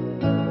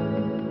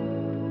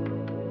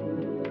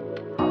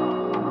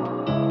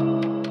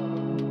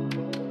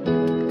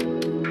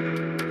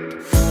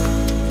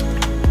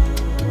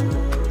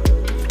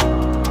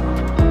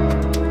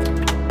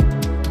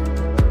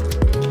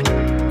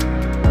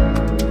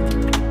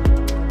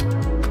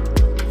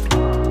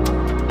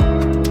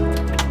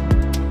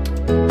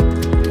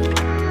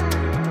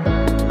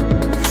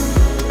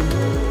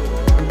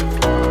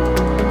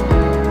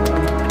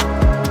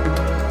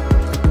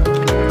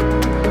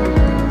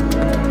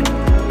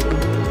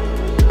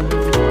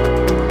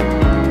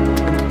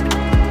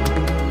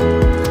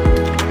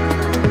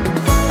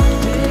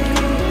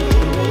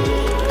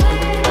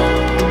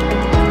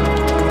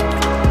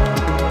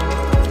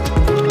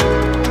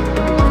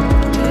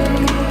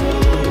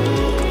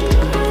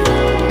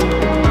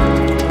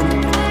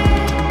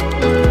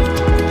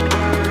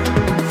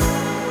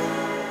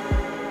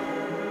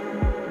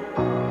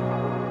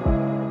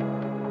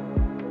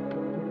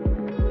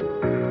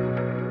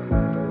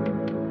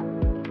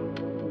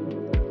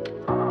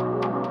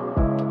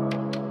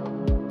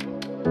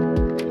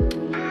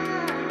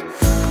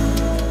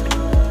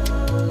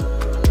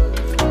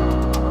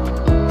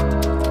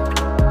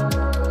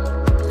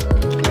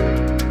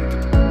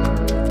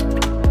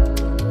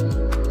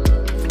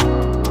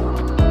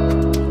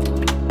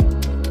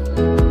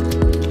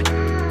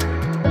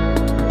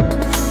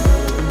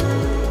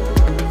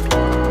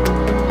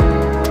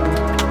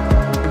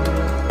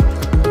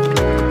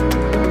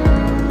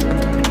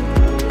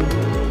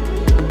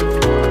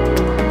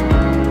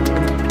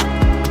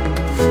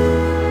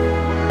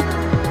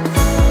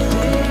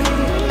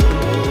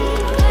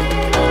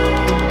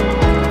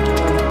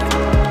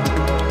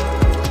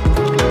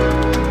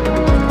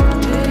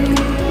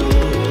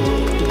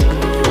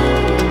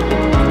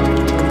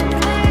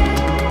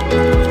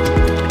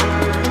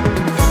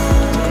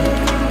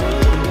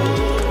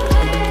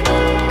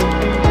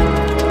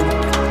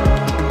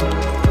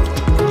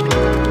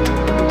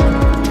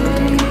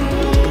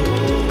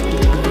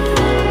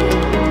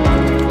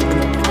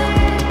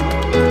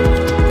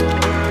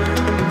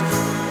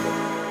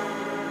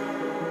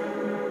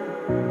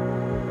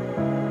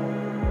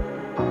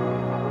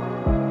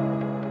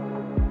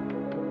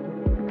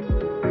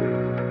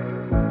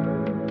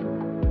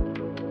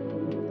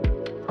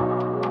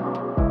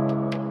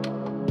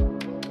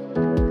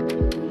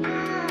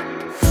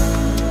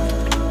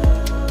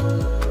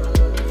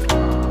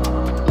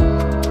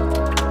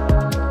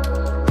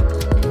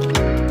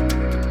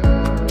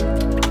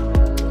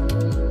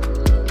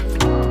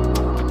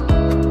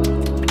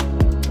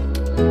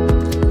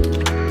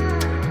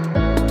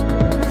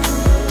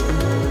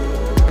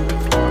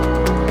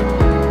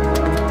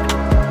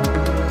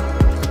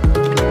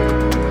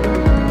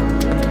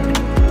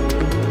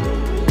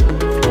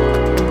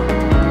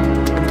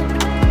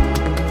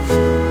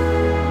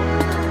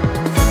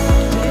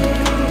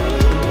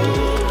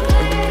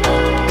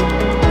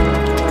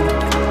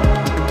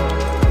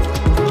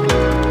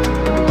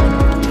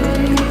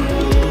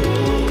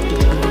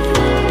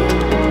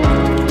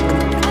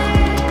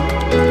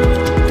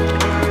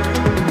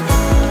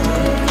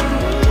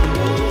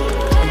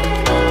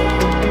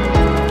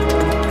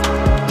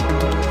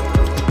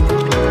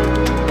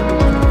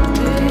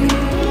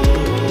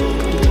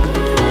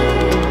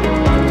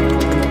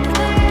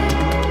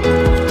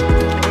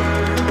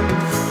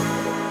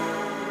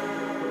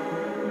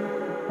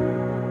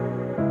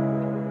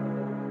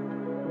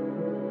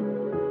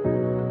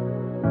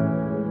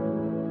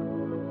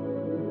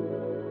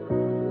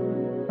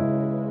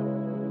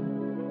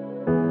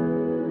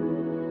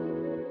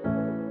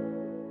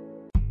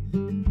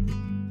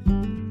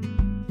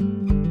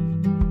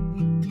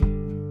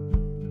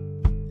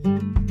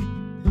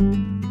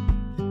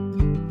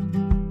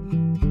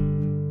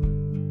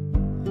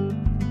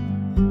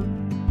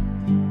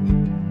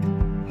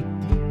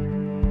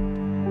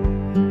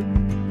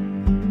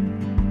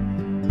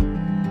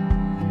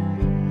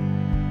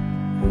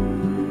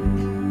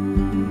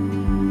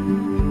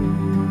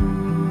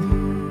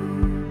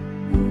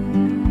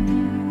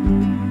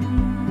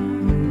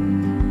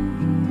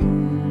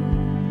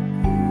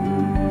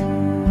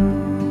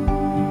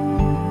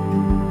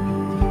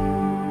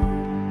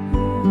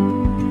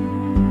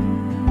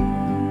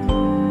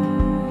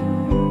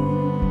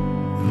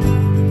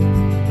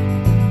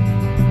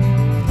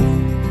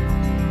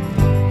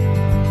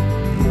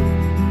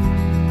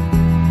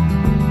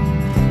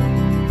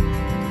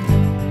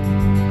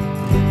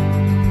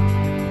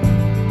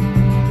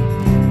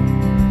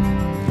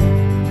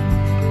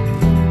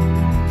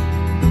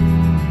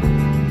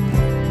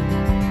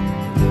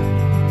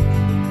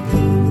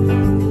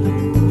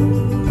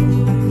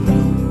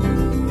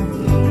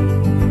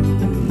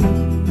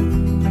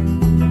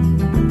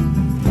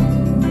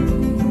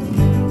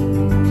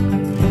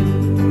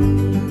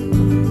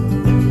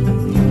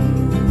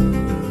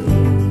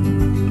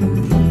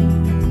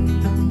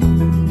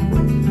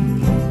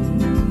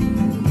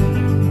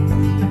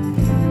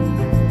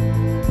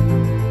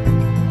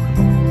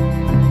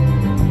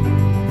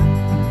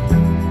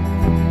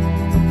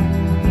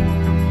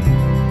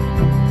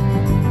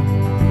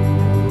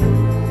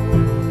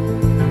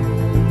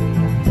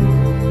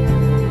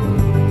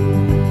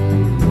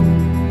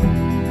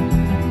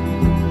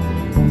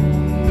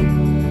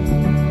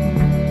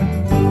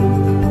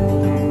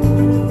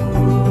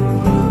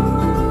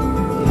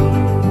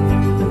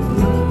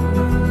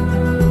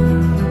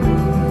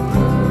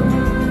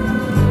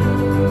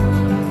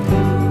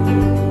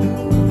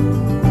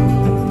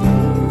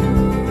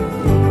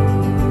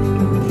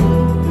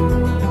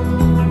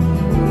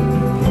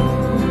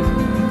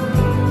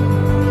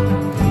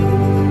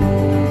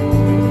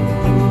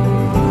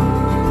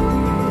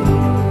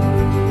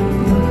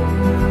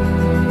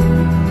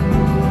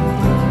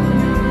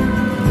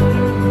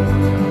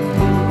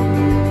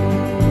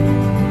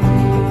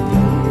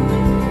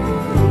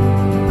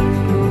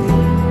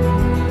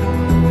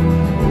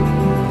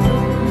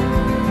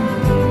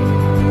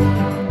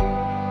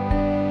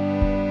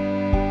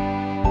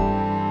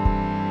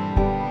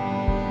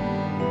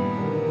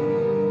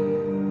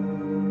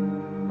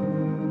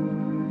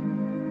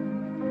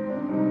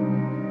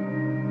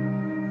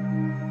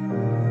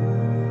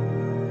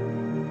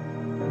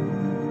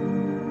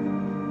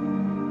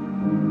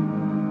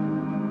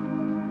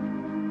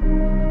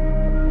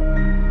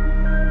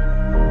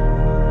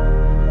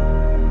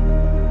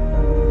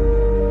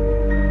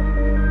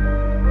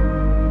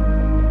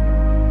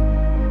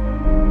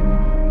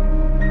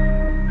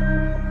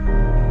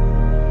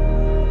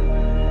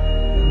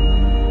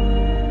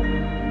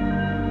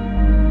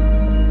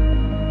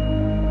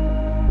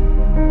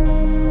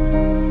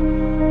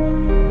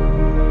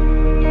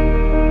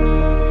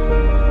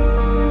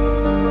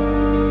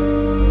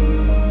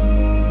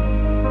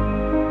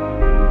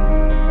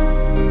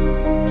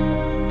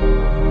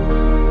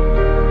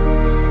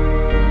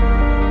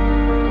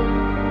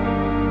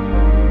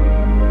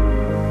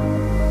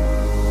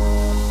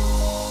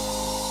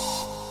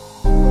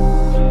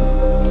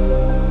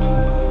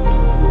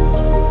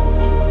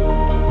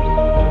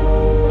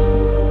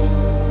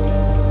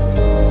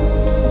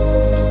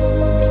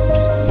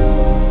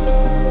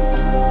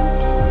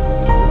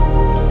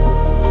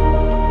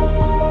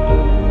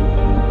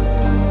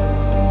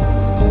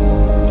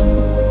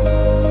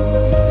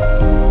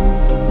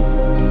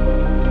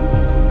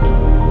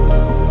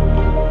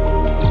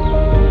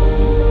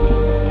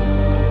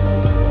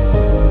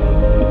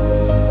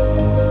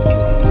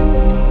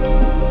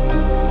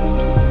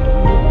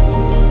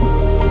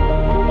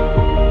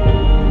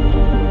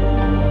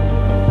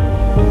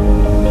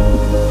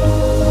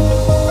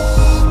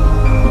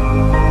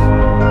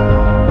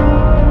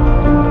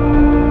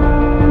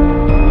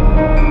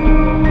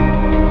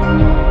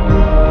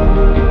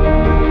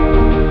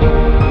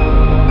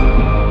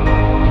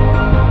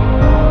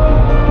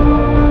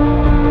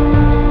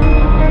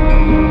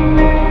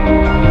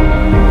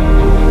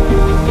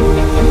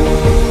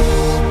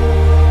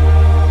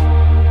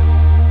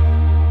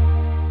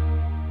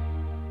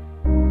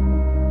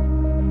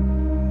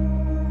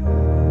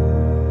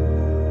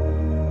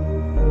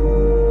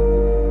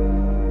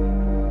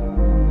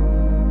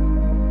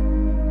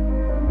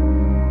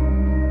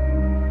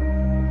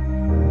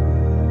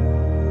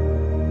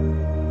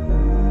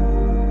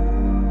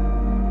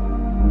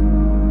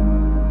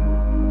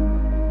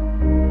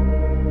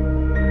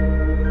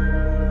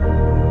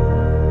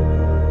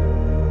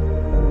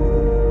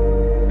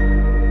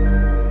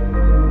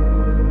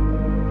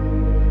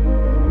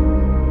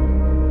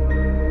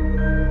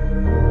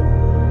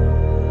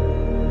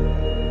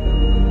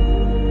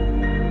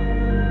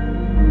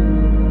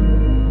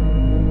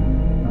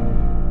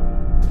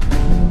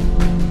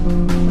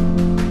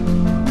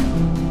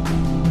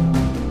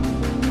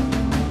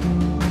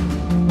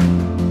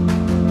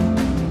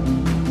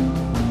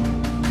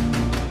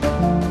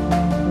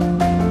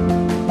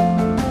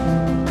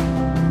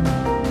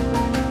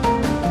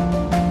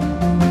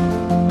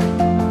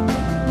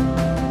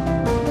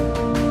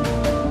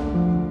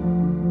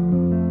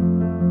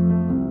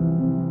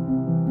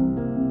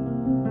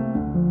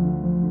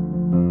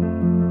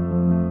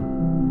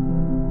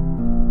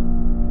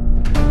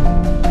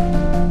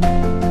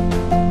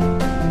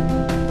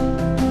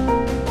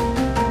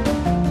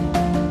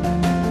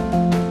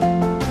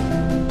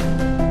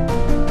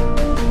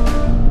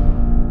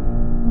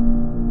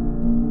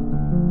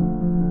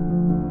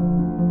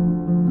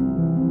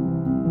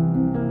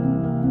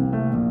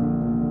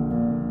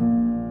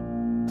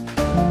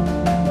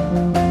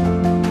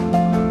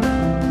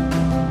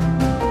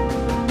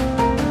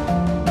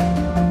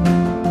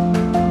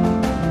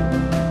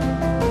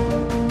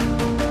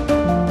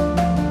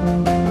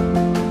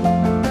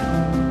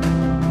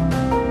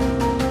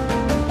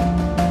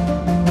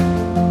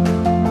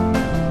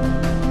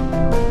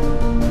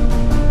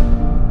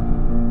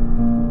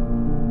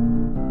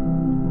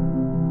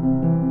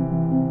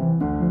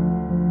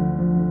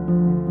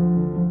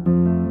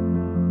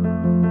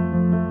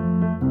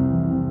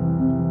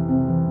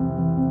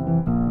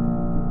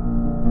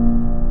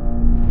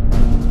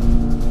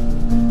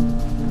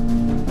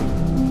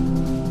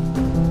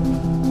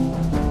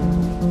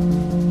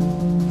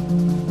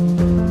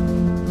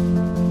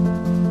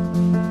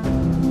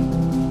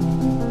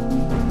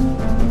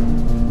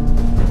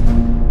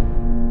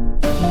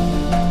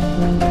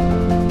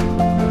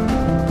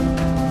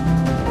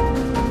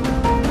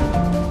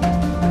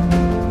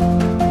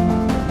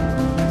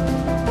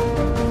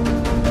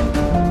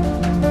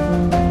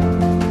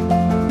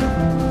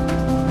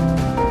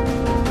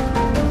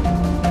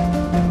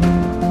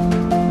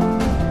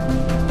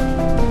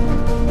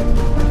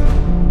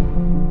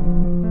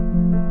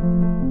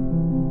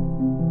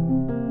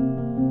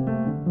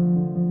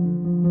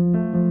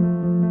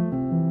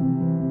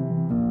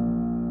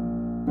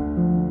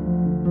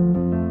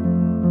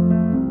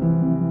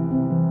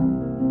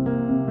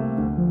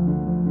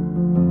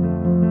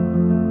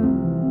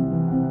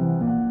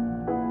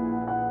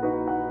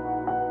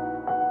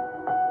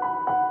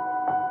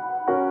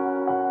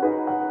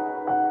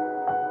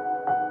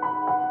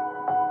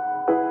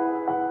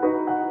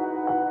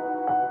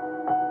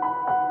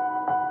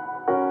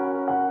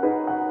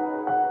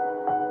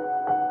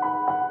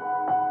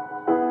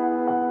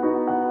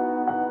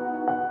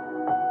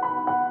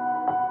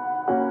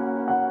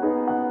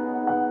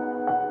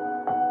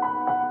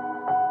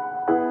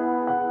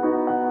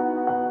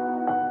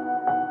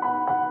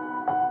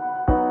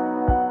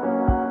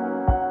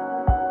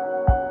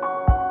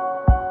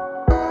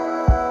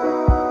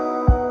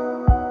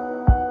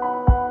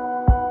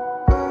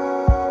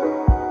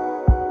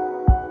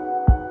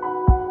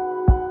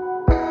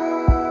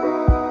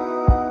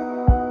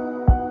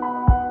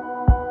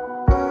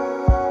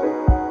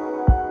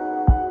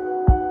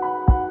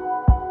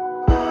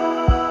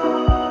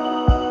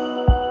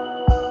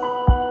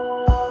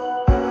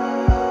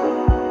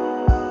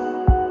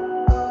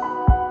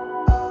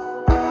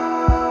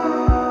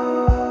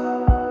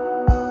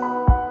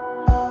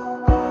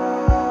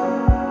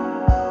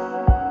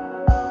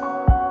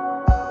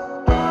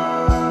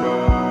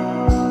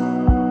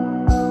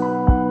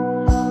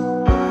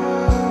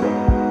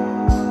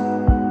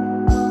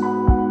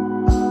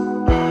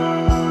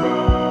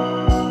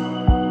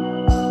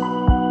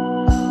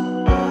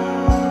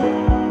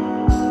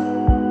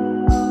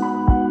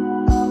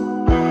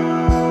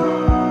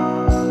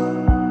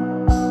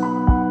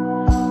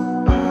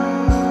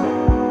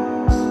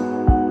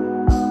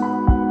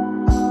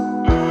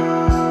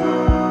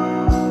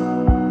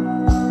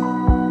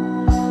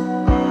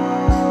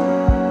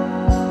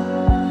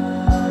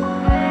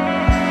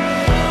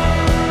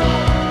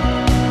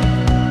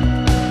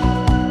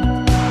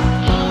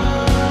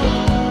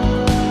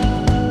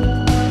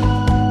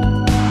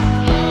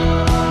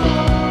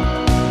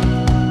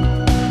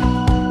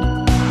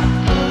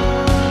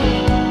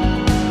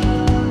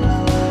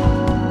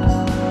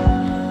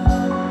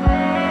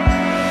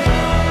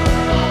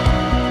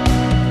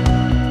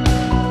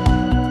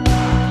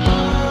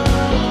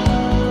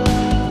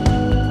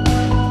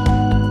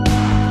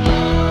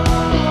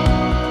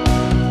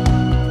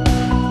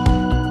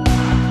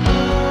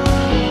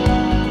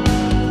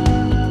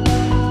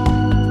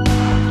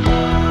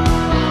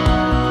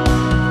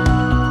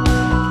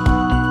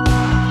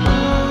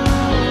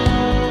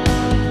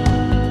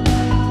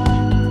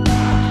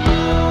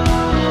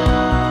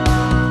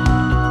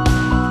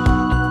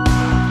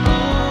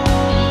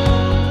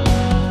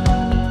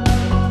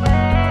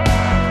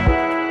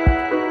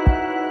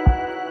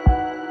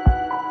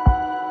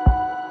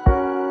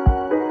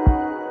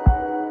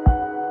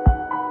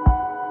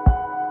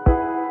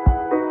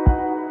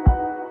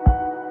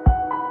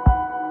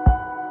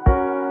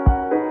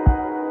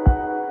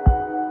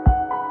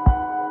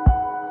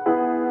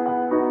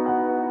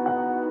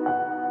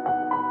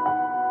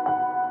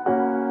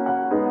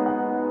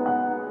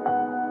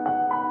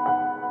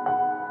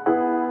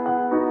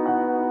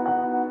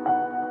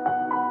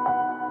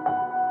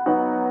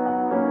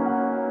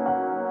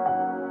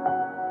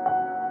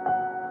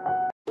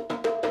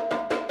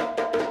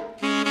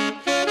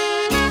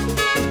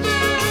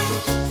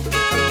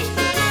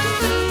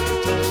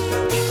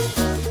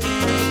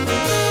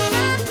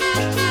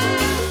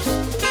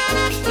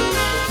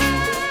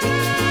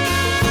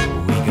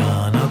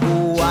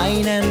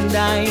 wine and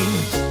dine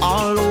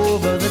all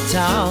over the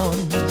town.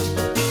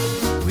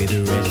 With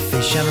the red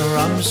fish and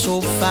rum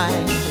so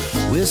fine,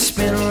 we'll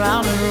spin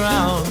round and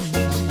round.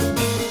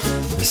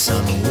 The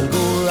sun will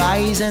go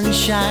rise and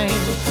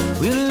shine,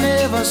 we'll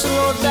never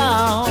slow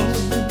down.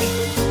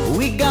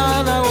 We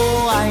gonna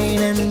go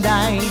wine and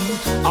dine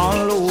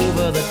all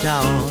over the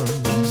town.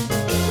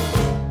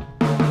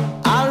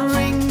 I'll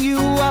ring you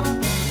up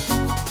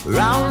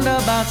round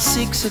about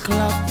 6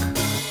 o'clock.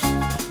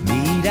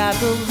 Meet at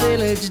the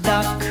village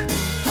dock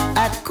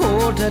at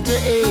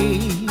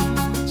 7:45.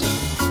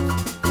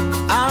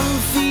 I'm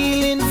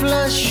feeling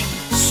flush,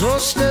 so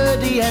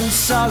sturdy and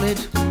solid.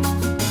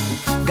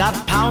 Got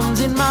pounds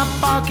in my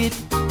pocket,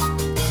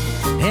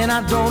 and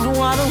I don't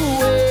wanna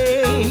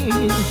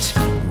wait.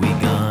 We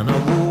gonna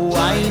go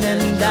wine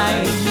and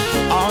dine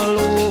all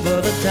over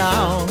the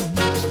town.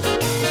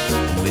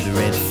 With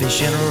red fish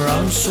and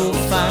rum so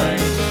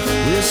fine,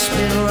 we'll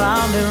spin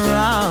round and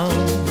round.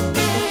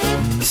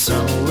 The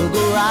sun will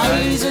go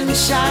rise and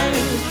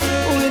shine,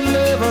 we'll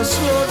never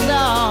slow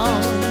down.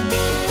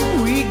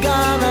 We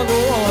gonna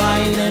go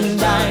wine and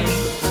dine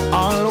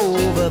all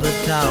over the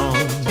town.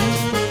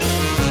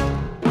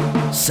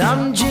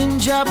 Some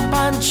ginger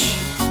punch,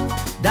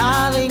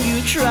 darling, you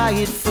try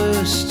it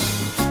first,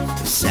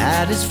 to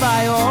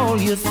satisfy all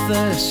your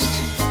thirst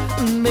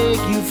and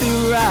make you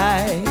feel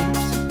right.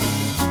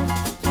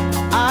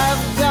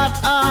 I've got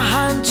a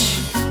hunch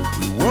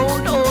we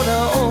won't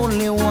order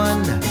only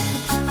one.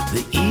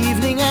 The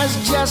evening has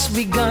just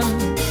begun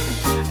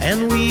and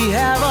we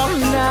have all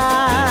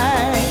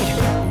night.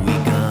 We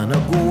gonna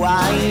go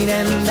wine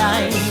and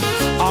dine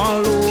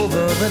all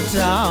over the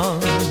town.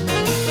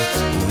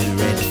 With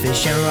red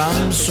fish and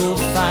rum so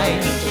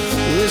fine,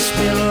 we'll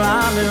spin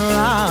round and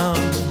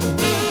round.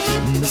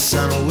 The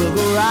sun will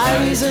go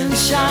rise and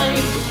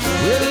shine,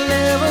 we'll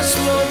never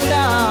slow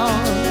down.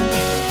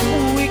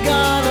 We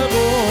gonna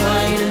go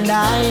wine and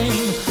dine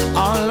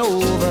all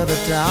over the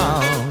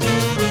town.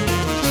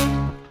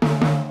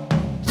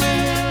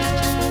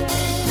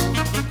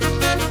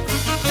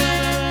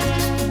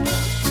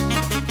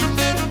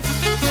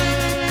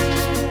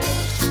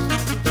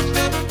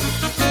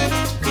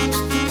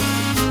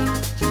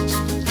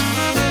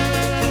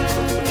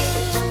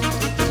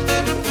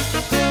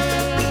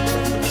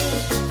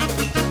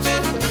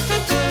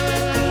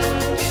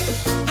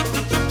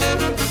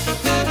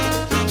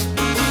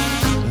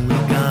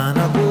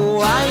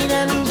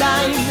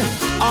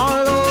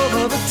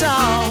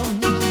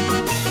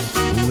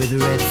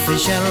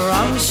 Fish and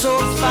rum so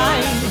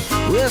fine,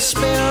 we'll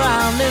spin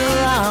round and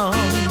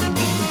round.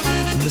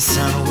 The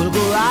sun will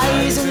go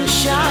rise and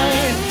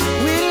shine,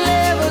 we'll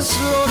never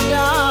slow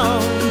down.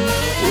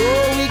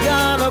 Oh, we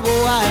gonna go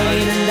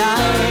wine and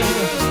dine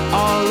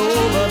all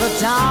over the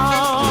town.